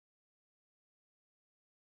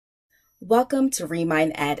Welcome to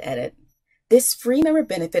Remine Add Edit. This free member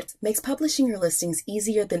benefit makes publishing your listings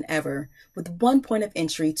easier than ever with one point of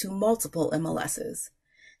entry to multiple MLSs.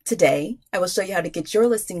 Today, I will show you how to get your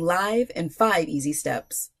listing live in 5 easy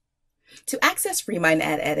steps. To access Remine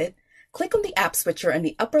Add Edit, click on the app switcher in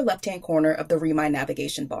the upper left-hand corner of the Remine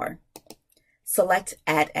navigation bar. Select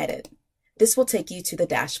Add Edit. This will take you to the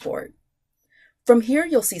dashboard. From here,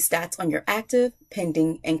 you'll see stats on your active,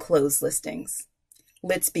 pending, and closed listings.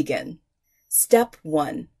 Let's begin. Step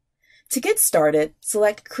 1. To get started,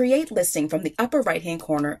 select Create Listing from the upper right-hand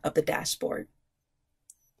corner of the dashboard.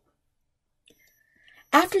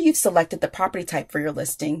 After you've selected the property type for your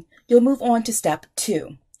listing, you'll move on to Step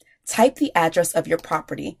 2. Type the address of your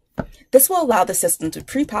property. This will allow the system to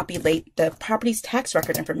pre-populate the property's tax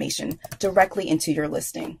record information directly into your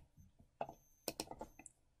listing.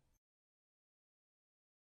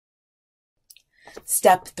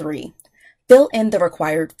 Step 3. Fill in the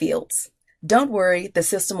required fields. Don't worry, the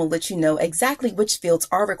system will let you know exactly which fields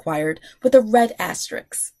are required with a red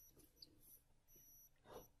asterisk.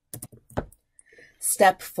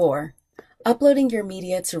 Step 4. Uploading your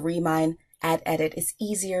media to Remine Add Edit is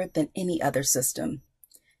easier than any other system.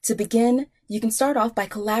 To begin, you can start off by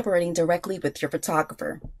collaborating directly with your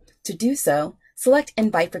photographer. To do so, select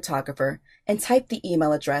Invite Photographer and type the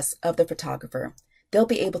email address of the photographer. They'll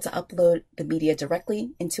be able to upload the media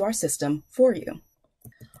directly into our system for you.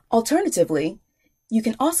 Alternatively, you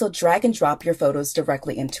can also drag and drop your photos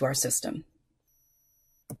directly into our system.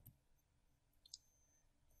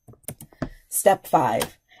 Step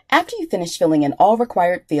 5. After you finish filling in all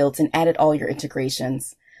required fields and added all your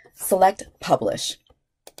integrations, select Publish.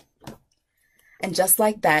 And just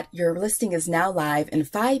like that, your listing is now live in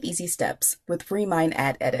 5 easy steps with Remine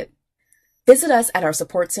Add Edit. Visit us at our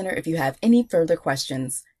support center if you have any further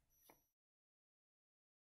questions.